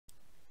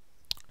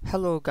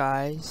Hello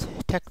guys,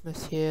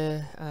 Techmas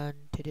here, and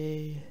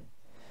today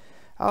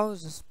I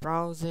was just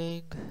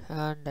browsing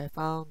and I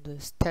found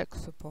this tech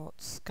support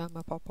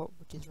scammer pop-up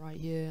which is right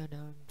here, and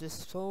I'm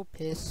just so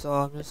pissed, so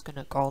I'm just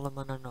gonna call him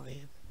and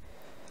annoy him.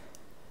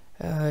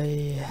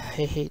 I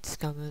hate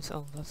scammers.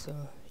 Oh, that's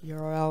a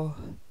URL.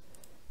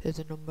 Here's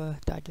a number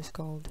that I just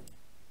called.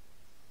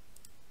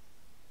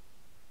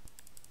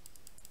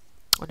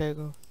 Oh, there you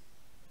go.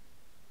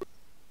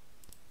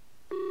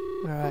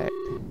 Alright.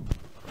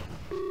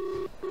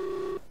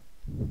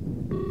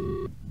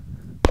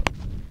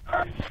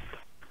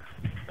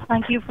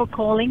 Thank you for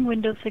calling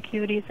Windows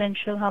Security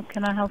Essential. How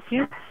can I help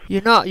you?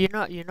 You're not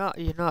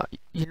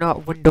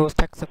Windows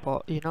tech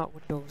support. You're not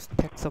Windows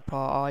tech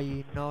support, are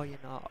you? No, you're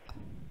not.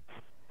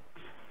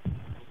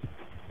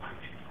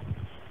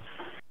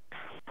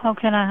 How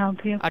can I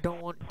help you? I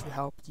don't want to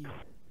help you.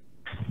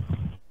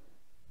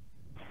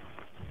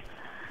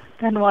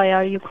 Then why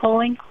are you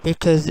calling?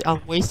 Because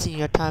I'm wasting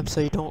your time so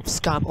you don't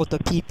scam other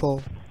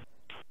people.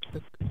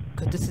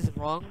 Because this is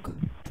wrong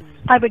to...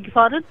 I beg your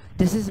pardon?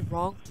 This is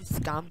wrong to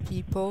scam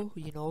people,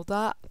 you know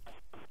that?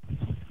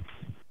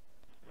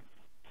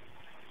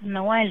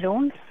 No, I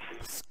don't.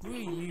 Screw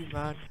you,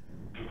 man.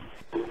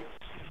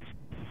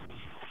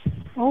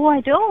 Oh, I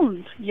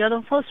don't. You're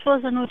the first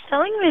person who's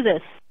telling me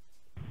this.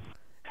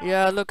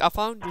 Yeah, look, I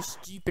found this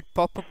stupid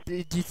pop-up. Do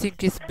you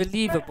think it's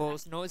believable?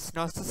 No, it's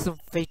not. It's just some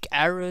fake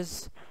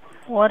errors.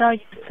 What are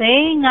you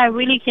saying?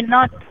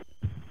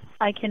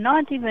 I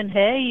cannot even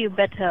hear you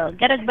better.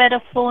 Get a better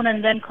phone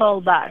and then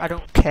call back. I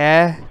don't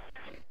care.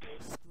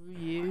 Screw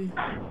you.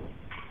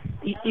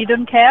 You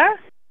don't care?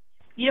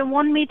 You don't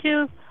want me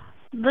to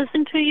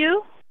listen to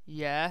you?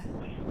 Yeah.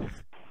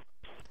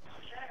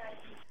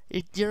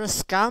 You're a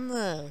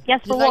scammer. Yes,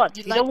 for what?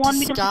 You like don't want to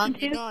me to scam. listen to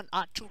You're you? not an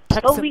actual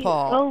tech support.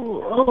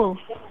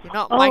 You're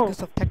not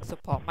Microsoft tech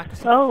support.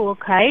 Microsoft. Oh,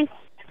 okay.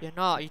 You're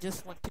not. You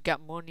just want to get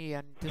money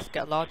and just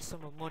get a large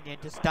sum of money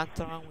and just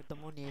dance around with the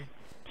money.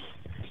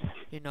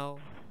 You know.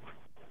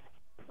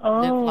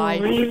 Oh, Live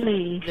life.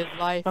 really? Live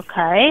life.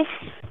 Okay.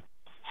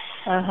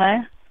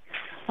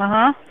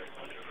 Uh-huh.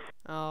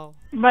 Oh.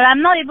 But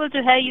I'm not able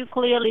to hear you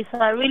clearly, so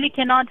I really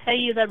cannot hear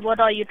you. That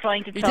what are you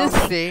trying to You're tell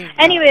just me? saying.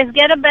 Anyways,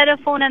 get a better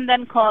phone and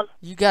then call.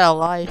 You get a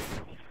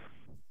life.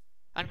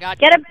 And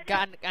get an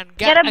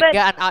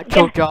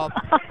actual job.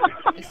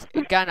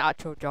 Get an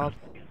actual job.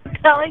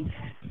 You're telling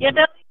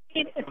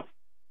me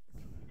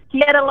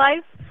get a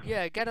life?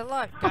 Yeah, get a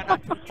life. Get an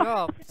actual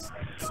job.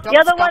 Stop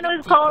You're the one scamming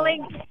who's people.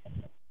 calling.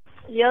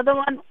 You're the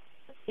one.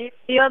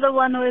 You're the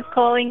one who is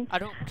calling. I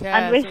don't care.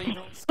 And So you wasting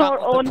don't scam your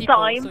other own people.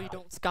 time. So you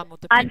don't scam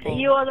other And people.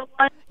 you are the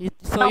one So you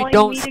telling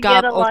don't me to scam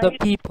get a other life.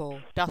 people.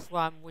 That's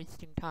why I'm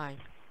wasting time.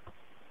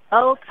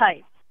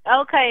 Okay,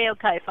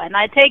 fine.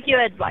 I take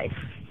your advice.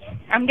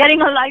 I'm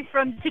getting a life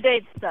from today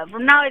itself,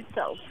 from now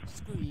itself.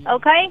 Screw you.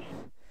 Okay?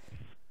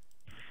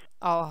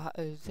 Oh,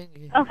 thank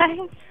you.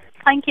 Okay,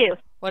 thank you.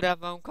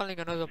 Whatever, I'm calling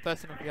another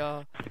person of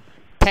your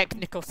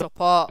technical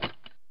support.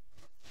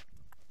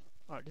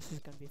 Alright, this is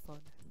gonna be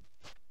fun.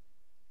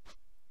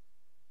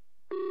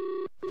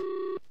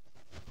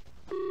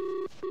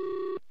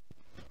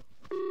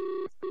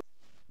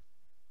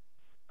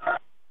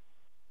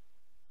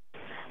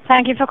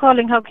 Thank you for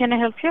calling. How can I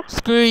help you?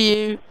 Screw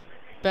you,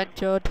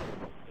 Benchard.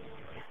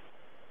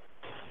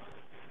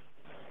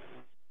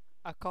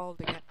 I called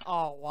again.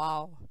 Oh,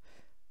 wow.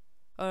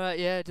 Alright,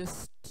 yeah,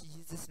 just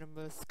use this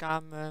number,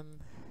 scam,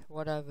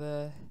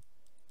 whatever.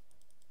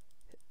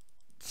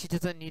 She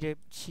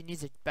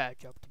needs a better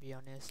job, to be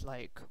honest.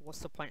 Like, what's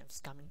the point of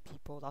scamming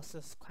people? That's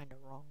just kind of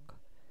wrong.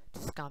 To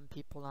scam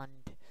people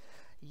and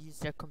use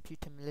their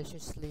computer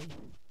maliciously.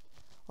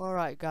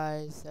 Alright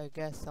guys, I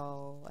guess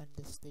I'll end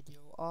this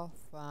video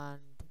off,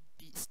 and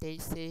stay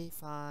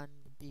safe and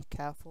be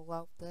careful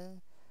out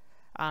there.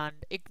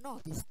 And ignore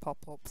these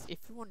pop-ups.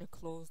 If you want to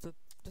close the,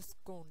 just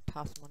go on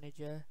Task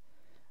Manager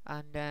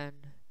and then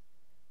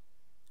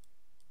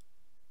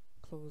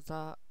close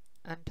that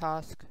and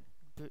task.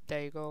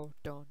 There you go,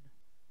 done.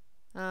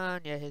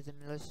 And yeah, here's a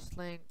malicious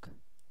link.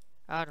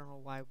 I don't know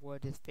why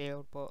Word has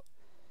failed, but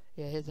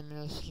yeah, here's a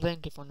malicious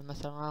link if you want to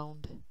mess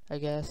around, I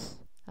guess.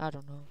 I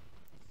don't know.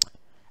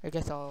 I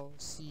guess I'll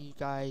see you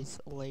guys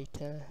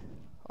later.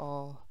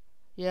 Or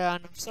yeah,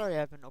 and I'm sorry I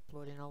haven't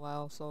uploaded in a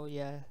while, so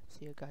yeah,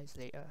 see you guys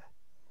later.